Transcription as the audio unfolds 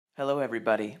Hello,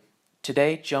 everybody.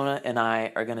 Today, Jonah and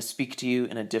I are going to speak to you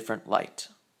in a different light.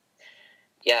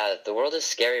 Yeah, the world is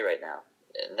scary right now.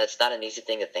 And that's not an easy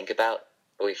thing to think about,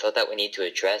 but we felt that we need to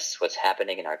address what's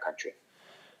happening in our country.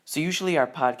 So, usually our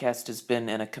podcast has been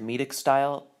in a comedic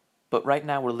style, but right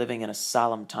now we're living in a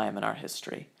solemn time in our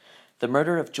history. The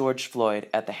murder of George Floyd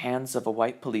at the hands of a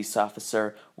white police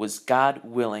officer was, God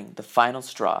willing, the final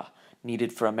straw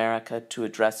needed for America to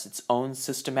address its own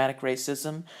systematic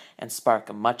racism and spark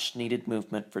a much needed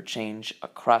movement for change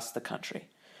across the country.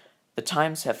 The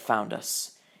times have found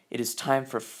us. It is time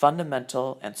for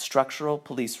fundamental and structural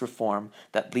police reform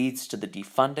that leads to the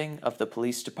defunding of the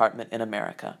police department in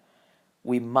America.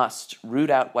 We must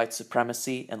root out white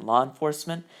supremacy in law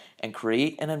enforcement and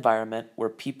create an environment where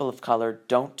people of color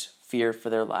don't fear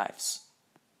for their lives.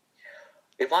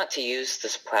 We want to use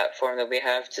this platform that we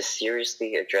have to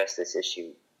seriously address this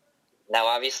issue. Now,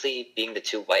 obviously, being the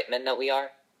two white men that we are,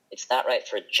 it's not right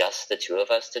for just the two of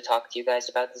us to talk to you guys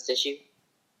about this issue.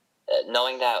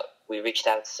 Knowing that, we reached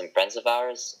out to some friends of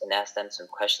ours and asked them some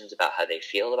questions about how they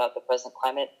feel about the present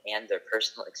climate and their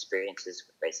personal experiences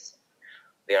with racism.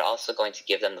 We are also going to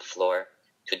give them the floor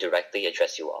to directly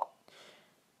address you all.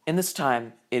 In this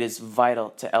time, it is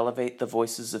vital to elevate the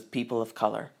voices of people of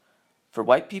color. For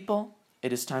white people,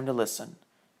 it is time to listen,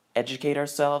 educate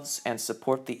ourselves, and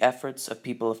support the efforts of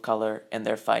people of color in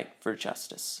their fight for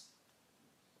justice.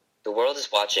 The world is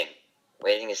watching,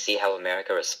 waiting to see how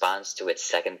America responds to its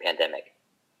second pandemic.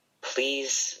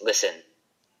 Please listen,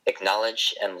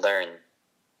 acknowledge, and learn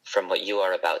from what you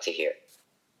are about to hear.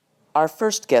 Our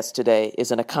first guest today is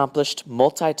an accomplished,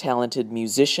 multi-talented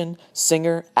musician,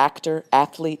 singer, actor,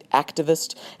 athlete,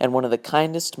 activist, and one of the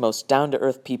kindest, most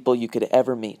down-to-earth people you could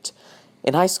ever meet.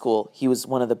 In high school, he was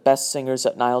one of the best singers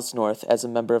at Niles North as a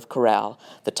member of Chorale,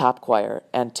 the top choir,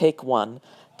 and Take One,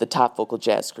 the top vocal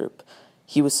jazz group.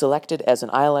 He was selected as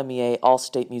an ILMEA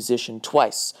All-State musician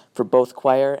twice for both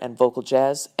choir and vocal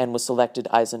jazz, and was selected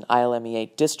as an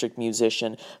ILMEA district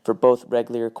musician for both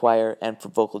regular choir and for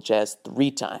vocal jazz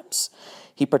 3 times.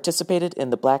 He participated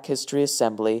in the Black History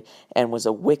Assembly and was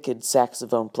a wicked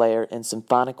saxophone player in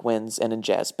symphonic winds and in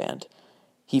jazz band.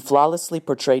 He flawlessly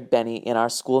portrayed Benny in our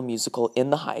school musical In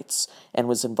the Heights and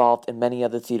was involved in many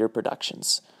other theater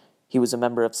productions. He was a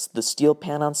member of the Steel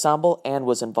Pan Ensemble and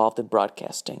was involved in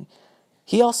broadcasting.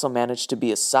 He also managed to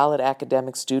be a solid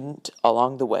academic student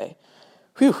along the way.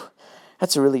 Whew,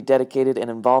 that's a really dedicated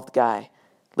and involved guy.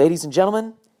 Ladies and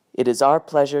gentlemen, it is our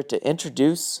pleasure to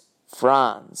introduce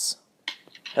Franz.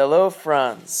 Hello,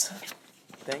 Franz.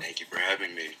 Thank you for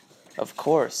having me. Of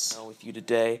course. With you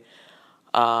today.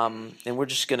 And we're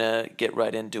just going to get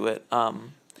right into it.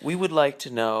 We would like to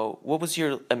know, what was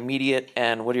your immediate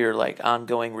and what are your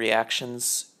ongoing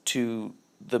reactions to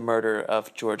the murder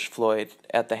of George Floyd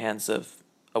at the hands of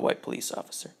a white police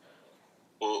officer?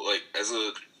 Well, as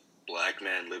a black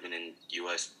man living in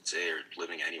USA or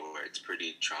living anywhere, it's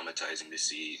pretty traumatizing to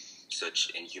see such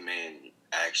inhumane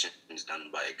actions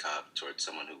done by a cop towards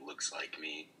someone who looks like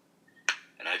me.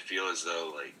 And I feel as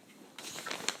though,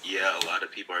 yeah, a lot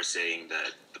of people are saying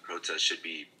that the protest should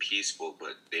be peaceful,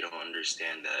 but they don't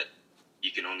understand that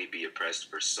you can only be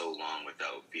oppressed for so long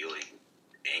without feeling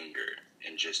anger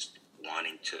and just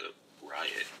wanting to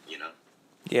riot, you know?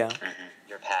 Yeah. Mm-hmm.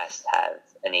 Your past have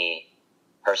any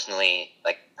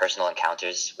personal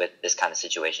encounters with this kind of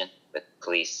situation, with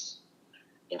police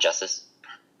injustice?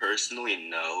 Personally,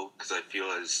 no, because I feel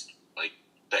as,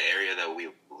 the area that we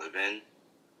live in,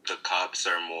 the cops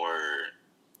are more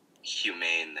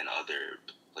humane than other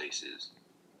places.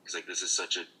 Because, this is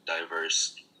such a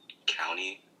diverse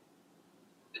county.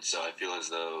 And so I feel as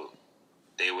though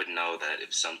they would know that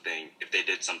if they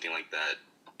did something like that,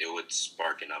 it would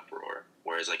spark an uproar.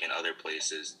 Whereas, in other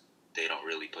places, they don't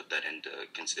really put that into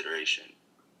consideration.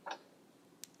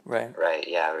 Right. Right,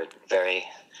 yeah, we're very,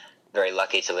 very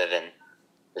lucky to live in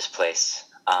this place.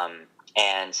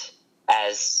 And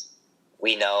as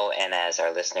we know, and as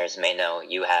our listeners may know,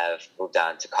 you have moved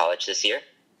on to college this year.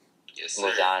 Yes, sir.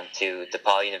 Moved on to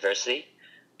DePaul University.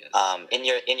 Yes.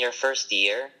 In your first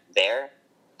year there,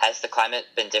 has the climate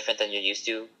been different than you're used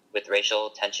to with racial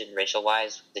tension,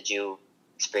 racial-wise? Did you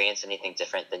experience anything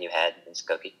different than you had in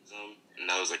Skokie? And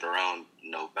that was around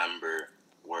November,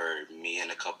 where me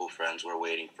and a couple friends were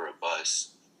waiting for a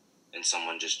bus, and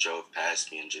someone just drove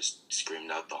past me and just screamed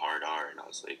out the hard R, and I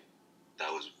was like, that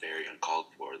was very uncalled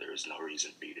for. There was no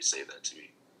reason for you to say that to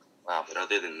me. Wow. But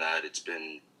other than that, it's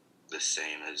been the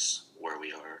same as where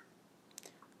we are.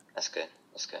 That's good.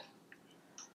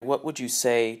 What would you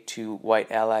say to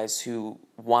white allies who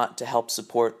want to help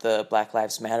support the Black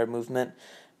Lives Matter movement,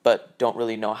 but don't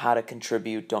really know how to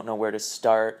contribute, don't know where to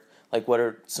start? Like, what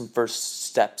are some first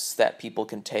steps that people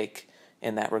can take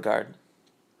in that regard?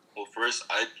 Well, first,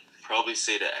 I'd probably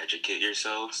say to educate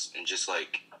yourselves and just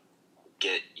like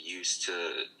get used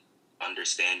to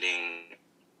understanding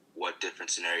what different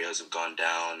scenarios have gone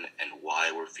down and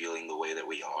why we're feeling the way that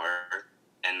we are.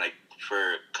 And like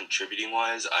for contributing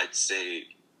wise, I'd say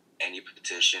any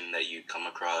petition that you come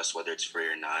across, whether it's free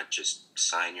or not, just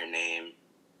sign your name.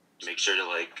 Make sure to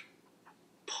like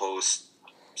post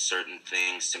certain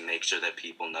things to make sure that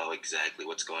people know exactly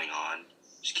what's going on.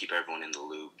 Just keep everyone in the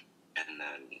loop. And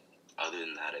then other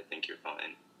than that, I think you're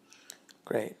fine.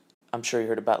 Great. I'm sure you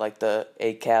heard about like the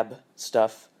ACAB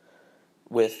stuff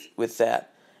with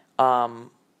that.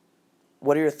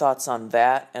 What are your thoughts on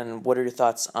that, and what are your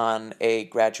thoughts on a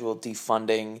gradual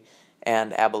defunding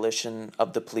and abolition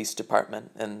of the police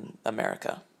department in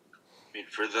America? I mean,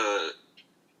 for the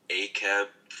ACAB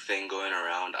thing going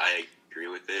around, I agree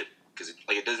with it because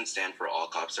it doesn't stand for all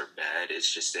cops are bad.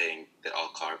 It's just saying that all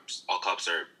cops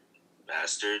are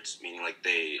bastards, meaning like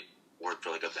they work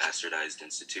for like a bastardized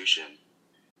institution.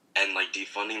 And like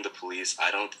defunding the police,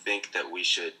 I don't think that we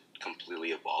should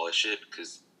completely abolish it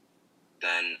because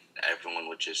then everyone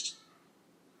would just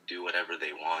do whatever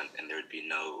they want, and there would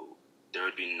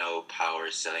be no power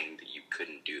saying that you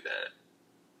couldn't do that.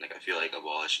 Like I feel like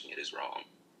abolishing it is wrong.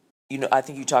 I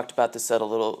think you talked about this a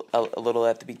little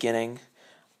at the beginning,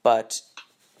 but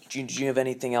do you have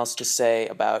anything else to say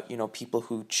about people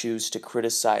who choose to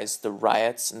criticize the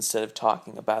riots instead of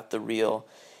talking about the real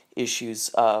issues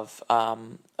of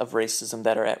racism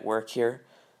that are at work here?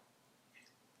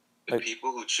 The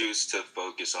people who choose to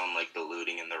focus on like the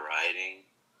looting and the rioting,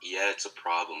 yeah, it's a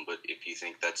problem. But if you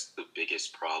think that's the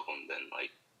biggest problem, then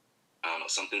like I don't know,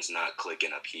 something's not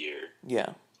clicking up here. Yeah.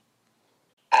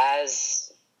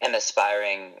 As an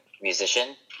aspiring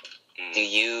musician, do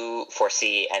you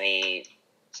foresee any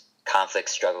conflict,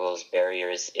 struggles,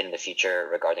 barriers in the future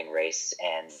regarding race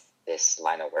and this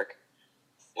line of work?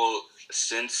 Well,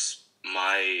 since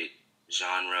my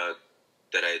genre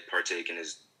that I partake in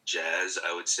is jazz,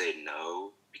 I would say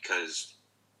no, because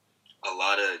a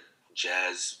lot of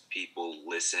jazz people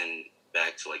listen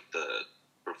back to like the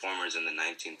performers in the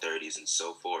 1930s and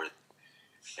so forth,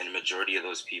 and the majority of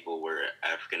those people were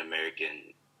African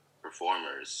American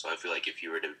performers. So I feel like if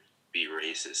you were to be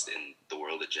racist in the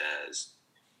world of jazz,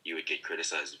 you would get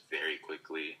criticized very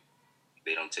quickly.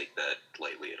 They don't take that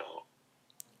lightly at all.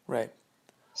 Right.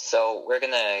 So we're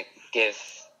going to give,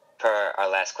 per our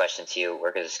last question to you,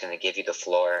 we're just going to give you the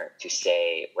floor to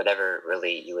say whatever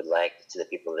really you would like to the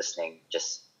people listening,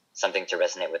 just something to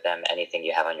resonate with them, anything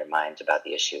you have on your mind about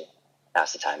the issue.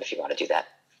 Now's the time if you want to do that.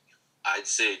 I'd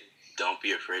say don't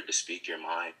be afraid to speak your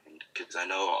mind, because I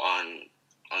know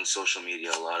on social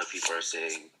media a lot of people are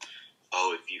saying,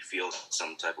 oh, if you feel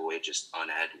some type of way, just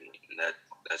unadd me. And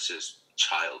that's just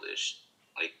childish.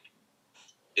 Like,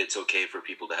 it's okay for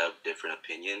people to have different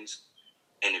opinions.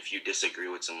 And if you disagree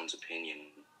with someone's opinion,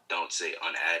 don't say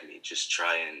unadd me. Just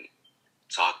try and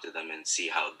talk to them and see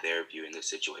how they're viewing the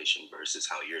situation versus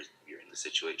how you're viewing the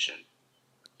situation.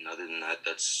 And other than that,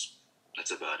 that's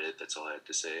about it. That's all I have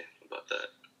to say about that.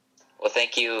 Well,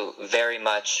 thank you very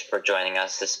much for joining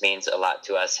us. This means a lot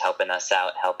to us, helping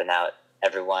out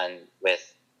everyone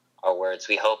with our words.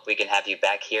 We hope we can have you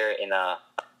back here in a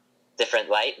different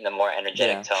light, in a more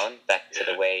energetic tone, back to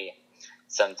the way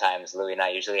sometimes Louis and I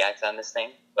usually act on this thing.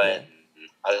 But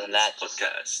other than that, just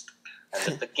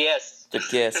the guest. The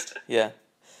guest, yeah.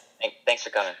 Thanks for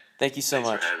coming. Thank you so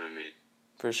much. Thanks for having me.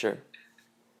 For sure.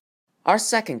 Our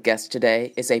second guest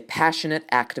today is a passionate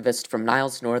activist from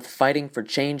Niles North fighting for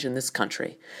change in this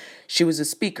country. She was a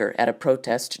speaker at a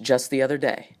protest just the other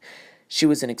day. She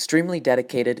was an extremely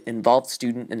dedicated, involved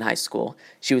student in high school.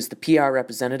 She was the PR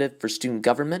representative for student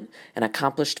government, an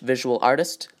accomplished visual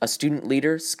artist, a student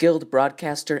leader, skilled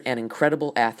broadcaster, and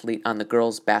incredible athlete on the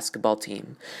girls' basketball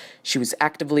team. She was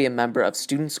actively a member of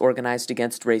Students Organized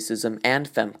Against Racism and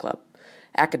Femme Club.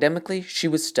 Academically, she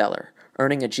was stellar,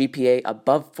 earning a GPA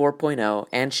above 4.0,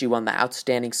 and she won the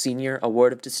Outstanding Senior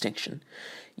Award of Distinction.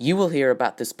 You will hear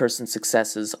about this person's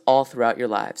successes all throughout your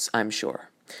lives, I'm sure.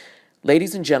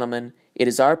 Ladies and gentlemen, it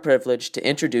is our privilege to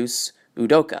introduce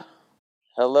Udoka.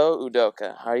 Hello,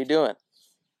 Udoka. How are you doing?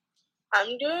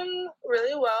 I'm doing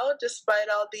really well, despite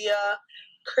all the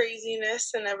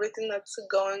craziness and everything that's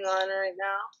going on right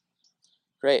now.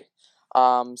 Great.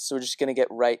 So we're just going to get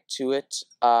right to it.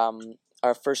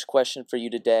 Our first question for you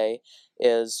today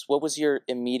is, what was your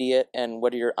immediate and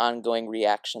what are your ongoing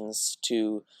reactions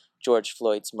to George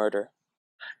Floyd's murder?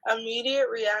 Immediate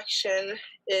reaction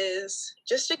is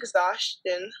just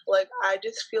exhaustion. Like, I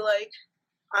just feel like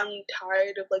I'm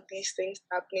tired of like these things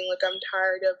happening. Like, I'm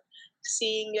tired of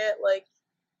seeing it, like,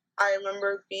 I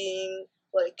remember being,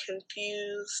 like,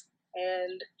 confused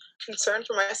and concerned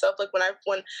for myself, like,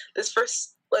 when this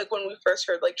first, like, when we first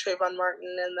heard, like, Trayvon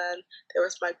Martin, and then there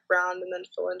was Mike Brown, and then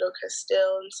Philando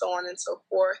Castile, and so on and so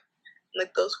forth. And,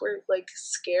 like, those were, like,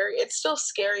 scary. It's still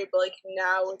scary, but, like,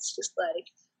 now it's just, like,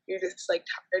 you're just, like,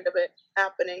 tired of it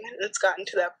happening. And it's gotten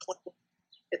to that point.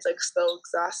 It's, like, so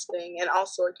exhausting and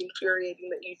also, like, infuriating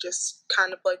that you just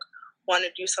kind of, like, want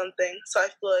to do something. So I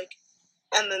feel like,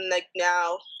 and then, like,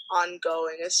 now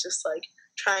ongoing, it's just, like,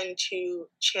 trying to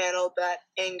channel that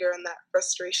anger and that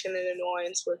frustration and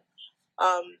annoyance with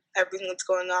everything that's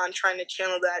going on, trying to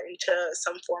channel that into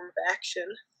some form of action.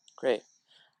 Great.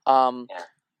 Yeah.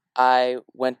 I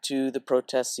went to the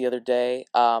protests the other day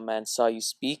and saw you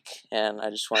speak, and I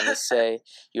just wanted to say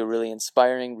you're really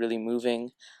inspiring, really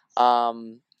moving.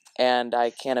 And I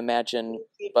can't imagine,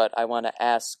 but I want to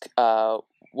ask,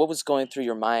 what was going through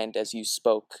your mind as you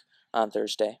spoke on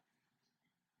Thursday?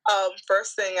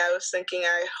 First thing I was thinking,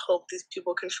 I hope these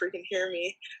people can freaking hear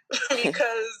me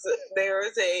because there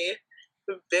was a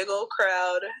big old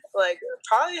crowd. Like,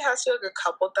 probably has to be like a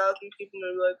couple thousand people,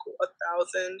 maybe like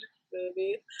 1,000,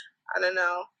 maybe. I don't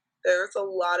know. There's a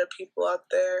lot of people out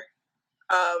there.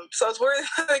 So I was worried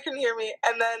that they couldn't hear me.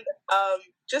 And then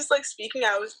just like speaking,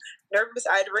 I was nervous.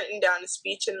 I had written down a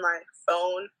speech in my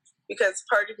phone because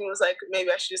part of me was like, maybe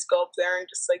I should just go up there and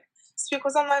just like speak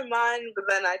what's on my mind. But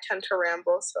then I tend to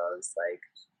ramble, so I was like,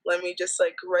 let me just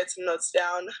like write some notes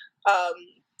down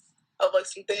of like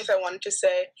some things I wanted to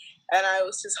say. And I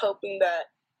was just hoping that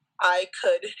I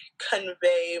could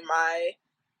convey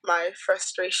my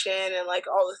frustration and like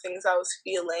all the things I was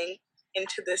feeling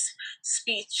into this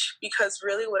speech, because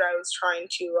really what I was trying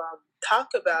to talk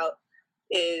about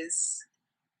is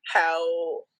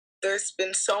how there's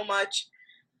been so much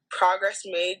progress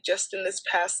made just in this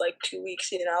past like 2 weeks,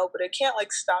 you know, but it can't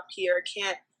like stop here. It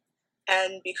can't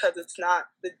end because it's not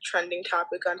the trending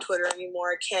topic on Twitter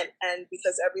anymore. It can't end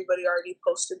because everybody already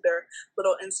posted their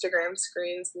little Instagram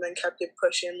screens and then kept it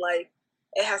pushing. Like,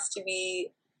 it has to be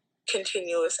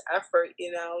continuous effort,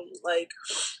 you know? Like,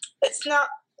 it's not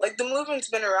like the movement's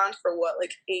been around for what,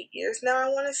 like 8 years now, I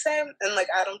want to say, and like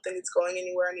I don't think it's going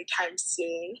anywhere anytime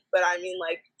soon. But I mean,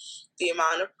 like, the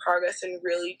amount of progress and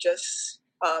really just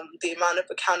the amount of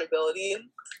accountability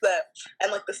that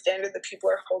and like the standard that people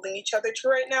are holding each other to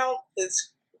right now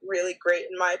is really great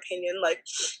in my opinion. Like,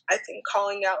 I think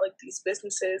calling out like these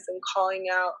businesses and calling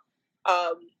out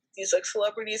these like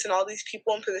celebrities and all these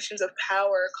people in positions of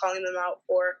power, calling them out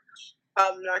for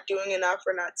not doing enough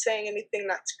or not saying anything,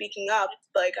 not speaking up.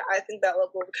 Like, I think that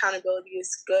level of accountability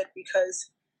is good because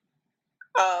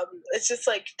it's just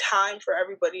like time for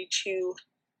everybody to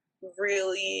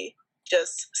really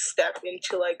just step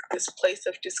into like this place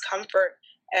of discomfort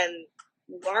and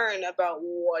learn about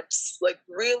what's like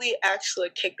really actually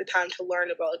like, take the time to learn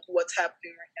about like what's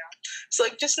happening right now. So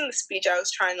like just in the speech I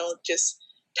was trying to just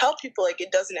tell people like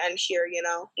it doesn't end here, you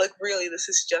know, like really this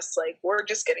is just like we're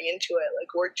just getting into it,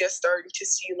 like we're just starting to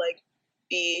see like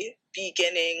the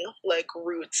beginning like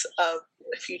roots of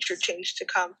the future change to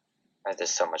come.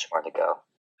 There's so much more to go.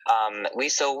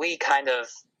 We kind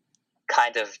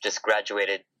of just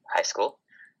graduated high school.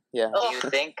 Yeah. Do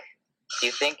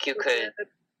you think you could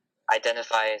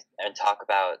identify and talk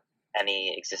about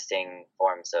any existing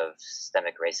forms of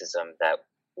systemic racism that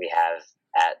we have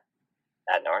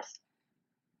at North?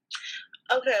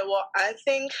 Okay, well, I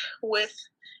think with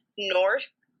North,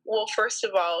 well, first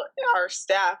of all, our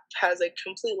staff has a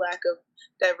complete lack of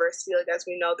diversity. Like, as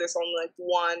we know, there's only like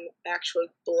one actual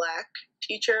black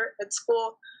teacher at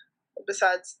school.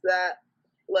 Besides that,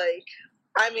 like,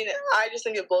 I mean, I just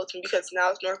think it blows me because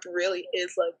now North really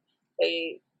is like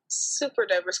a super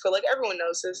diverse school. Like, everyone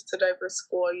knows this, it's a diverse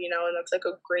school, you know, and that's like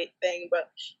a great thing. But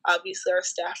obviously, our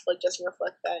staff like doesn't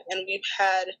reflect that, and we've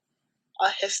had a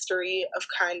history of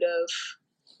kind of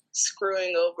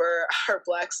screwing over our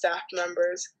black staff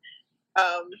members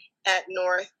at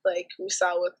North, like we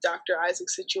saw with Dr.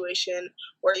 Isaac's situation,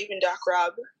 or even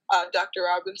Dr.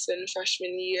 Robinson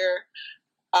freshman year.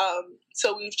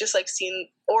 So we've just like seen,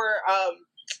 or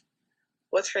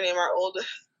what's her name, our old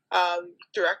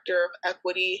director of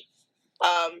equity.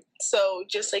 So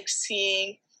just like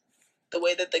seeing the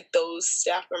way that like those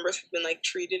staff members have been like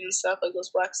treated and stuff, like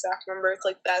those black staff members,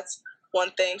 like that's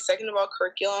one thing. Second of all,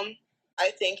 curriculum. I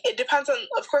think it depends on,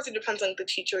 of course, it depends on the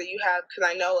teacher that you have, because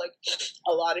I know like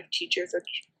a lot of teachers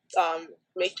are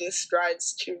making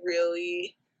strides to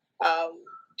really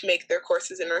make their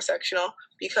courses intersectional,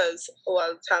 because a lot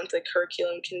of times like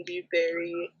curriculum can be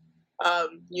very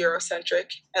Eurocentric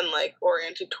and like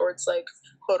oriented towards like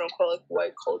quote unquote like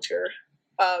white culture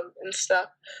and stuff.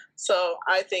 So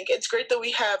I think it's great that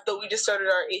we just started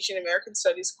our Asian American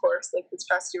Studies course like this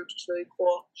past year, which is really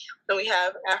cool. Then we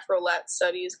have Afro-Lat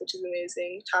Studies, which is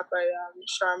amazing, taught by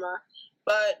Sharma.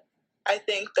 But I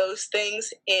think those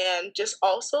things, and just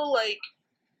also like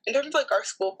in terms of like our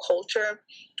school culture,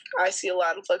 I see a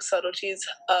lot of like subtleties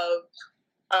of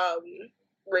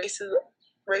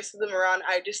racism around.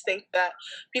 I just think that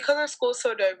because our school is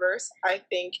so diverse, I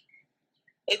think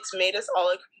it's made us all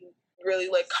like really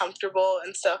like comfortable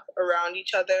and stuff around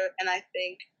each other. And I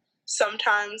think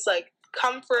sometimes like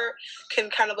comfort can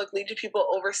kind of like lead to people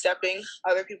overstepping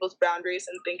other people's boundaries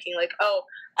and thinking like, oh,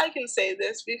 I can say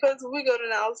this because we go to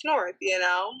Niles North, you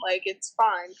know, like it's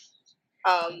fine.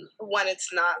 When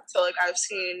it's not. So like I've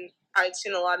seen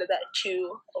a lot of that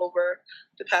too over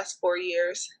the past 4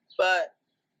 years.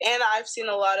 And I've seen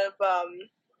a lot of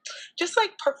just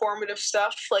like performative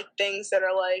stuff, like things that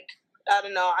are like, I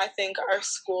don't know, I think our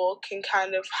school can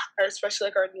kind of, or especially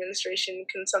like our administration,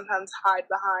 can sometimes hide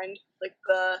behind like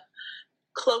the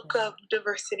cloak of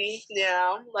diversity, you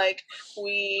know? Like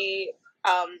we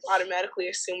automatically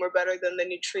assume we're better than the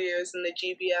Nutriers and the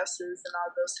GBSs and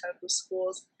all those type of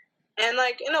schools. And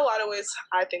like in a lot of ways,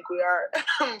 I think we are.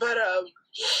 But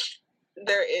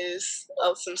there is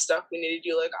some stuff we need to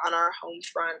do like on our home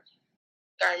front.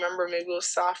 I remember maybe it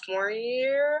was sophomore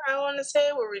year, I want to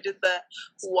say, where we did the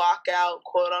walkout,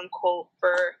 quote unquote,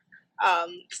 for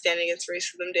Standing Against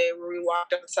Racism Day, where we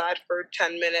walked outside for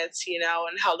 10 minutes, you know,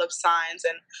 and held up signs,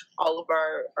 and all of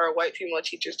our white female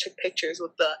teachers took pictures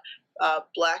with the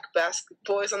black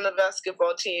boys on the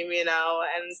basketball team, you know,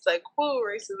 and it's like, whoo,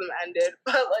 racism ended.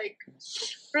 But like,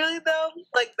 really though,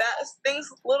 like that,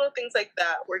 little things like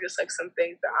that were just like some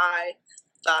things that I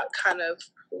thought kind of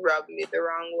rubbed me the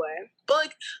wrong way. But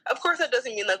like, of course, that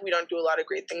doesn't mean like we don't do a lot of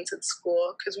great things at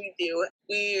school, because we do.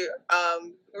 We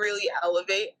really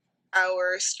elevate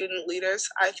our student leaders,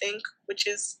 I think, which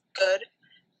is good.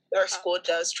 Our school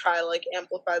does try to like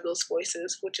amplify those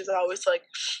voices, which is always like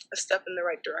a step in the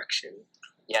right direction.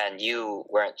 Yeah, and you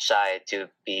weren't shy to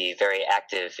be very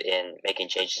active in making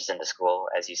changes in the school,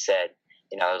 as you said.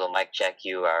 You know, a little mic check,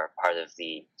 you are part of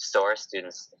the STORE,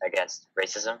 Students Against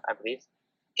Racism, I believe.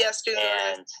 Yeah, students.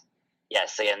 And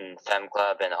yes, in Femme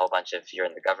Club and a whole bunch of, you're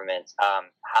in the government.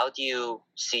 How do you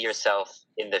see yourself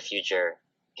in the future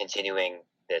continuing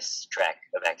this track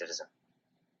of activism?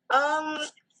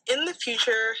 In the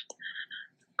future,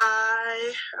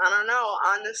 I don't know.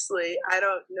 Honestly, I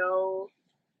don't know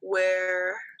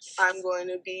where I'm going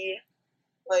to be.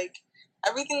 Like,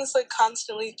 everything's like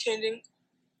constantly changing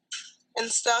and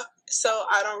stuff. So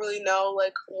I don't really know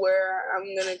like where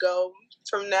I'm gonna go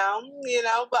from now, you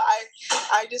know. But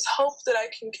I just hope that I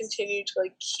can continue to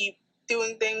like keep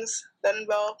doing things that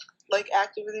involve like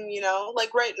activism, you know.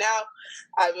 Like right now,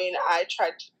 I mean, I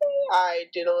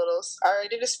did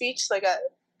a speech like at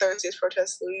Thursday's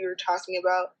protest that we were talking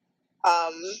about.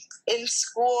 In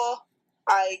school,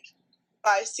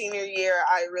 by senior year,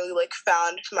 I really like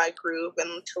found my groove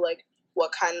and to like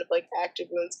what kind of like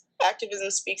activism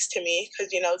speaks to me,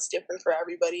 because you know it's different for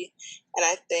everybody. And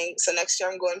I think so next year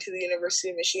I'm going to the University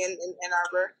of Michigan in Ann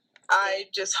Arbor. I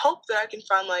just hope that I can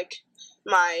find like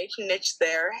my niche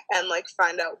there and like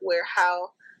find out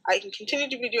how I can continue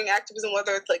to be doing activism,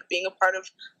 whether it's like being a part of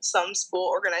some school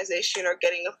organization or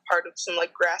getting a part of some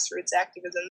like grassroots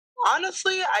activism.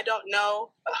 Honestly, I don't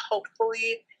know.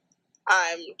 Hopefully,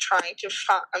 I'm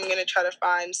going to try to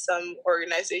find some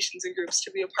organizations and groups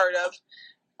to be a part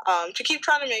of, to keep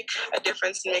trying to make a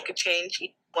difference and make a change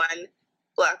when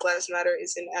Black Lives Matter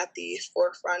isn't at the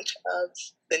forefront of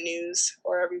the news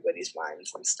or everybody's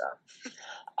minds and stuff.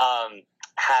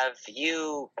 Have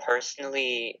you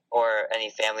personally or any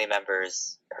family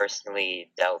members personally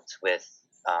dealt with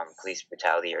police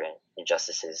brutality or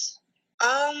injustices?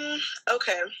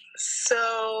 Okay.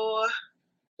 So,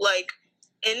 like,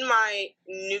 in my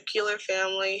nuclear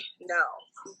family, no.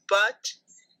 But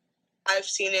I've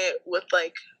seen it with,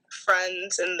 like,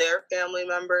 friends and their family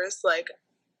members, like,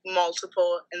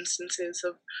 multiple instances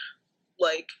of,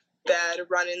 like, bad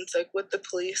run-ins, like, with the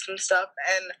police and stuff.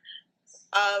 And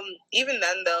even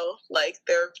then, though, like,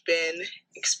 there have been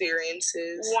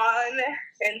experiences. One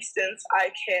instance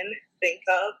I can think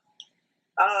of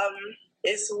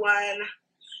is when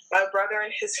my brother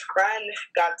and his friend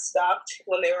got stopped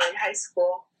when they were in high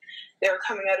school. They were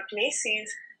coming out of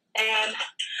Macy's, and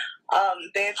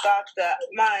they thought that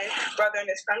my brother and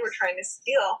his friend were trying to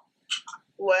steal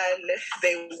when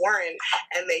they weren't,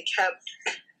 and they kept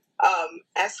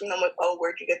asking them, like, oh,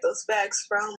 where'd you get those bags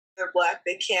from? They're Black,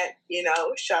 they can't, you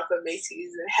know, shop at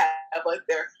Macy's and have, like,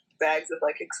 their bags of,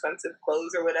 like, expensive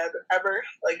clothes or whatever.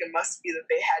 Like, it must be that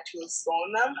they had to have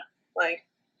stolen them. Like,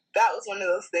 that was one of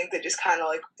those things that just kind of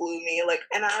like blew me. Like,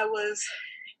 and I think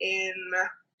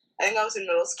I was in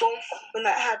middle school when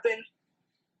that happened.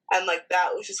 And like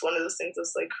that was just one of those things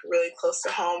that's like really close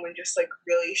to home and just like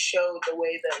really showed the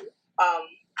way that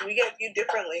we get viewed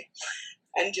differently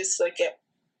and just like get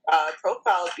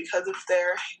profiled because of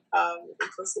their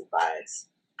implicit bias.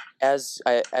 As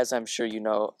I'm sure you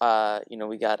know,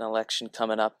 we got an election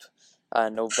coming up,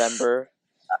 November.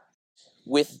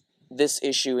 With this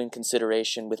issue in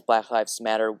consideration, with Black Lives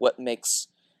Matter, what makes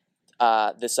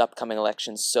this upcoming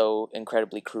election so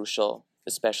incredibly crucial,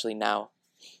 especially now?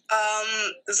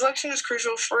 This election is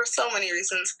crucial for so many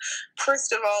reasons.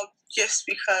 First of all, just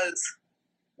because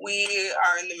we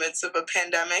are in the midst of a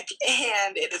pandemic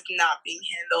and it is not being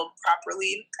handled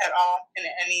properly at all in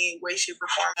any way, shape, or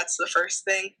form. That's the first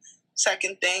thing.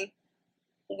 Second thing,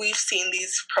 we've seen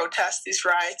these protests, these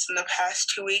riots in the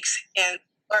past 2 weeks, and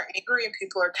people are angry and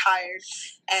people are tired.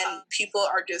 And people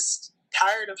are just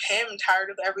tired of him, tired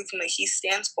of everything that he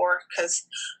stands for, because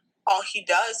all he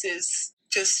does is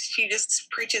he just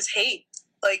preaches hate.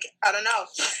 Like, I don't know.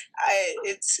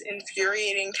 It's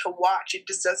infuriating to watch. It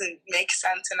just doesn't make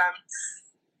sense,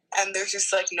 and there's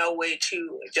just like no way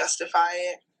to justify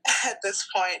it at this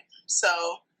point. So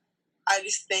I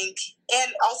just think,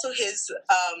 and also his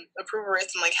approval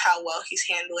rates and like how well he's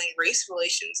handling race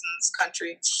relations in this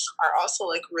country are also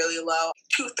like really low.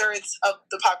 2/3 of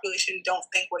the population don't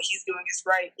think what he's doing is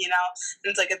right, And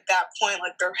it's like at that point,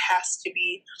 like there has to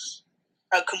be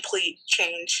a complete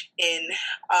change in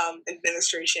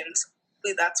administrations.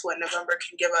 That's what November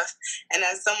can give us. And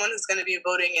as someone who's going to be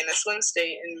voting in a swing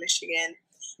state in Michigan,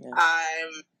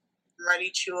 I'm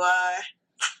ready to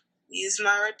use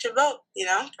my right to vote,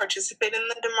 participate in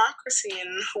the democracy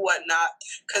and whatnot.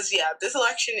 Because, this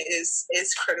election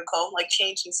is critical. Like,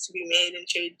 change needs to be made, and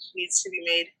change needs to be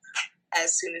made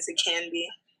as soon as it can be.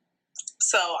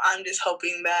 So I'm just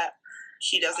hoping that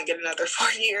he doesn't get another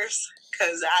 4 years,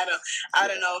 because I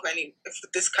don't know if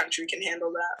this country can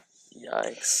handle that.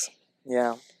 Yikes.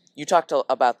 Yeah. You talked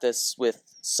about this with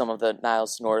some of the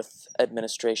Niles North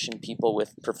administration people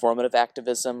with performative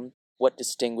activism. What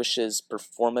distinguishes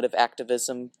performative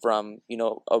activism from,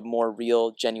 a more real,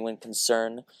 genuine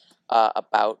concern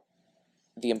about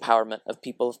the empowerment of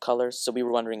people of color? So we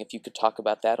were wondering if you could talk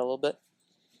about that a little bit.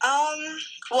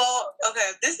 Well,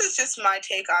 okay, this is just my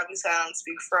take. Obviously, I don't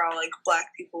speak for all, like,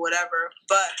 Black people, whatever.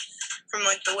 But from,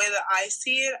 like, the way that I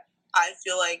see it, I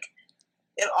feel like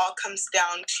it all comes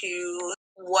down to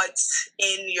what's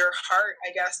in your heart,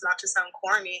 I guess, not to sound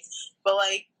corny. But,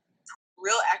 like,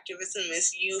 real activism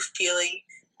is you feeling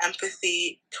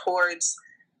empathy towards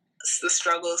the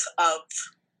struggles of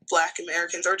Black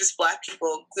Americans or just Black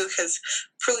people, because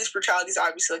police brutality is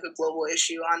obviously, like, a global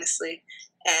issue, honestly.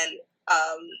 And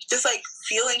just like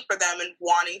feeling for them and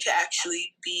wanting to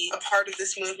actually be a part of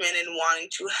this movement and wanting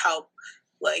to help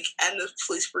like end the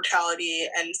police brutality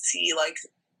and see like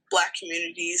Black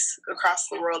communities across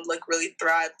the world like really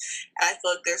thrive. And I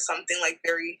feel like there's something like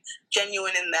very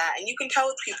genuine in that, and you can tell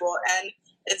with people. And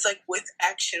it's like with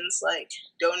actions like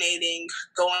donating,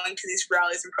 going to these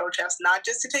rallies and protests, not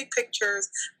just to take pictures,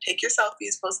 take your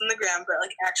selfies, post on the gram, but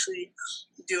like actually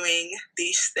doing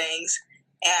these things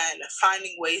and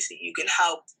finding ways that you can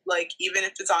help, like even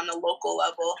if it's on a local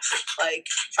level, like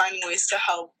finding ways to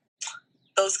help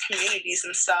those communities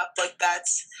and stuff, like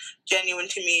that's genuine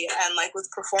to me. And like with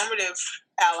performative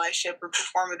allyship or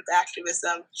performative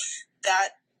activism, that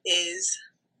is,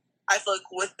 I feel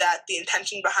like with that, the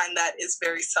intention behind that is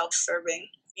very self-serving.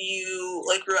 You,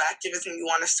 like real activism, you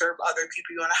want to serve other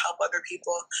people, you want to help other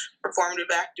people.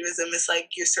 Performative activism is like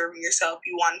you're serving yourself.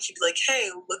 You want to be like, hey,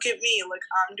 look at me, like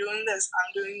I'm doing this,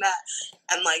 I'm doing that.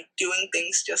 And like doing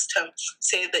things just to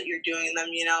say that you're doing them,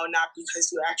 not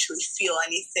because you actually feel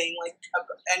anything, like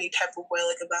any type of way,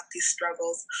 like about these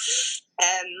struggles.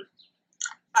 And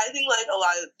I think like a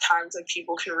lot of times like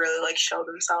people can really like show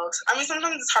themselves. I mean,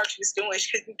 sometimes it's hard to distinguish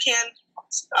because you can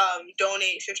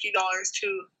donate $50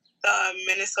 to the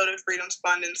Minnesota Freedoms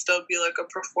Fund and still be like a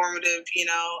performative,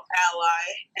 ally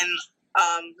in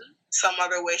some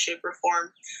other way, shape, or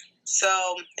form.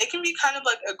 So it can be kind of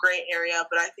like a gray area,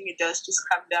 but I think it does just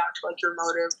come down to like your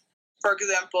motive. For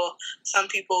example, some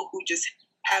people who just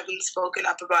haven't spoken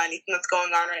up about anything that's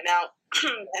going on right now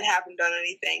and haven't done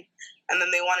anything, and then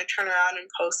they want to turn around and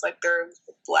post like their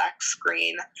Black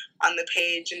screen on the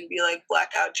page and be like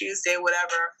Blackout Tuesday,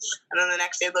 whatever, and then the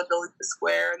next day they'll go to the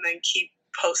square and then keep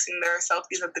posting their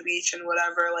selfies at the beach and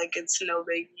whatever, like it's no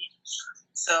biggie.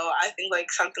 So I think like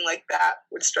something like that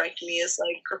would strike me as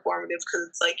like performative, because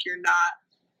it's like you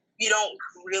don't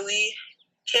really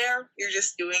care. You're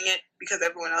just doing it because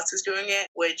everyone else is doing it,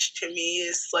 which to me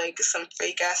is like some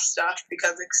fake ass stuff.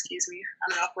 Because excuse me, I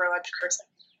don't know if we're allowed to curse.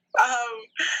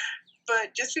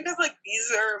 But just because like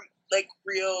these are like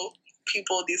real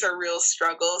people, these are real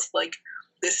struggles. Like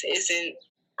this isn't,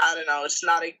 I don't know, it's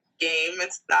not a game.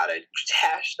 It's not a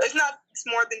hash. It's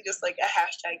more than just like a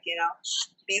hashtag.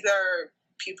 These are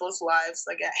people's lives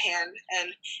like at hand,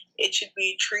 and it should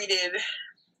be treated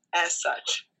as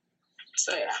such.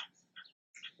 So yeah.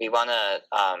 We want to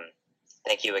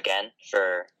thank you again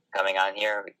for coming on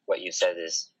here. What you said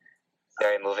is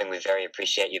very moving. We very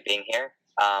appreciate you being here.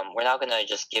 We're now going to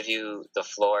just give you the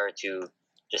floor to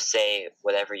just say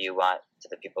whatever you want to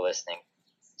the people listening.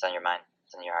 It's on your mind.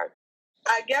 It's on your heart.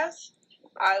 I guess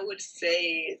I would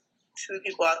say to the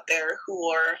people out there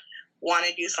who want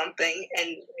to do something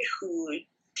and who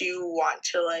do want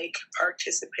to like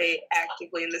participate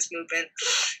actively in this movement,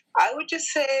 I would just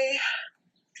say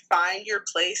find your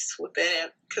place within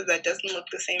it, because that doesn't look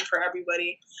the same for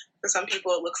everybody. For some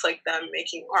people, it looks like them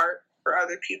making art. For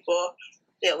other people,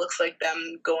 it looks like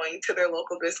them going to their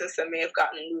local business that may have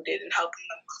gotten looted and helping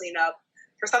them clean up.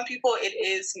 For some people, it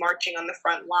is marching on the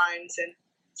front lines and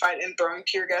fighting and throwing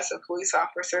tear gas at police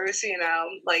officers.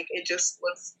 Like it just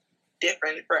looks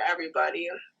different for everybody.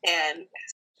 And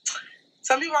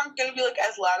some people aren't going to be like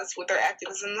as loud as with their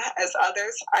activism as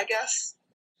others, I guess.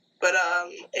 But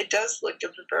it does look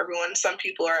different for everyone. Some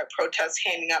people are at protests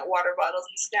handing out water bottles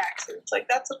and snacks. And it's like,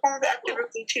 that's a form of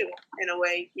activism too, in a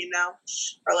way,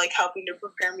 or like helping to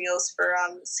prepare meals for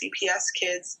CPS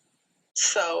kids.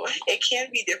 So it can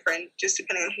be different just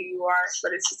depending on who you are,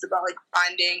 but it's just about like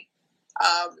finding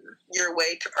your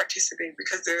way to participate,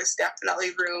 because there's definitely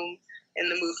room in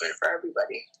the movement for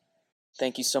everybody.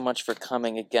 Thank you so much for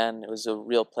coming again. It was a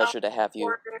real pleasure to have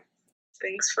you.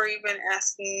 Thanks for even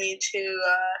asking me to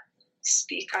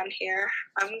speak on here.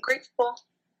 I'm grateful.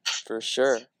 For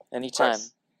sure. Anytime.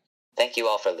 Thank you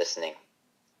all for listening.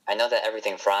 I know that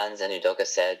everything Franz and Udoka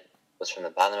said was from the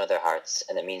bottom of their hearts,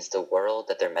 and it means the world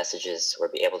that their messages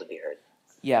were able to be heard.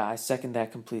 Yeah, I second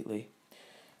that completely.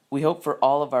 We hope for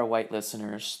all of our white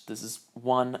listeners, this is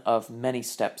one of many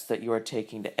steps that you are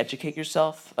taking to educate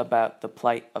yourself about the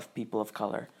plight of people of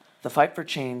color. The fight for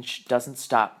change doesn't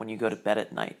stop when you go to bed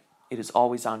at night. It is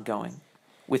always ongoing.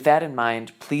 With that in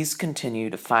mind, please continue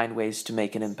to find ways to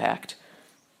make an impact.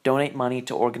 Donate money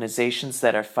to organizations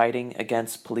that are fighting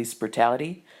against police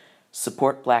brutality,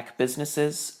 support black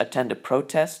businesses, attend a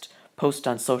protest, post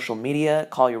on social media,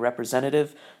 call your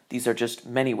representative. These are just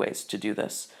many ways to do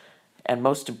this. And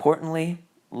most importantly,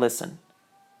 listen.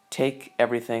 Take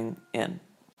everything in.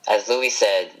 As Louis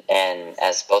said, and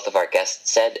as both of our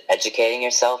guests said, educating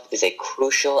yourself is a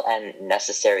crucial and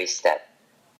necessary step.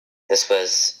 This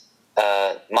was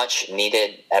a much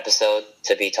needed episode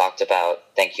to be talked about.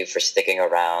 Thank you for sticking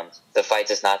around. The fight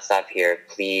does not stop here.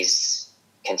 Please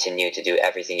continue to do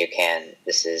everything you can.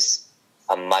 This is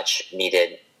a much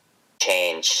needed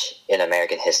change in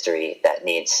American history that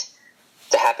needs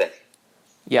to happen.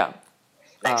 Yeah.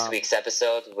 Next week's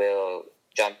episode, we'll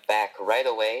jump back right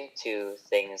away to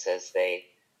things as they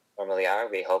normally are.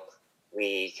 We hope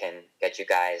we can get you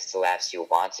guys the laughs you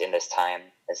want in this time,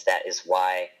 as that is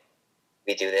why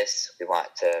we do this. We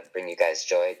want to bring you guys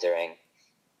joy during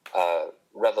a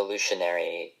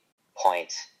revolutionary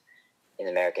point in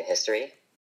American history.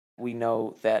 We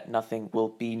know that nothing will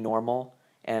be normal,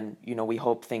 and we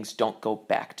hope things don't go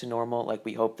back to normal. Like,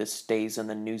 we hope this stays in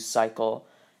the news cycle,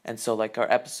 and so like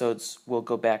our episodes will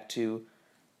go back to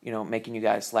making you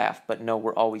guys laugh, but no,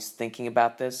 we're always thinking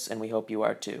about this, and we hope you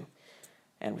are too.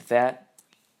 And with that,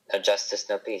 No justice,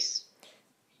 no peace.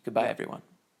 Goodbye, everyone.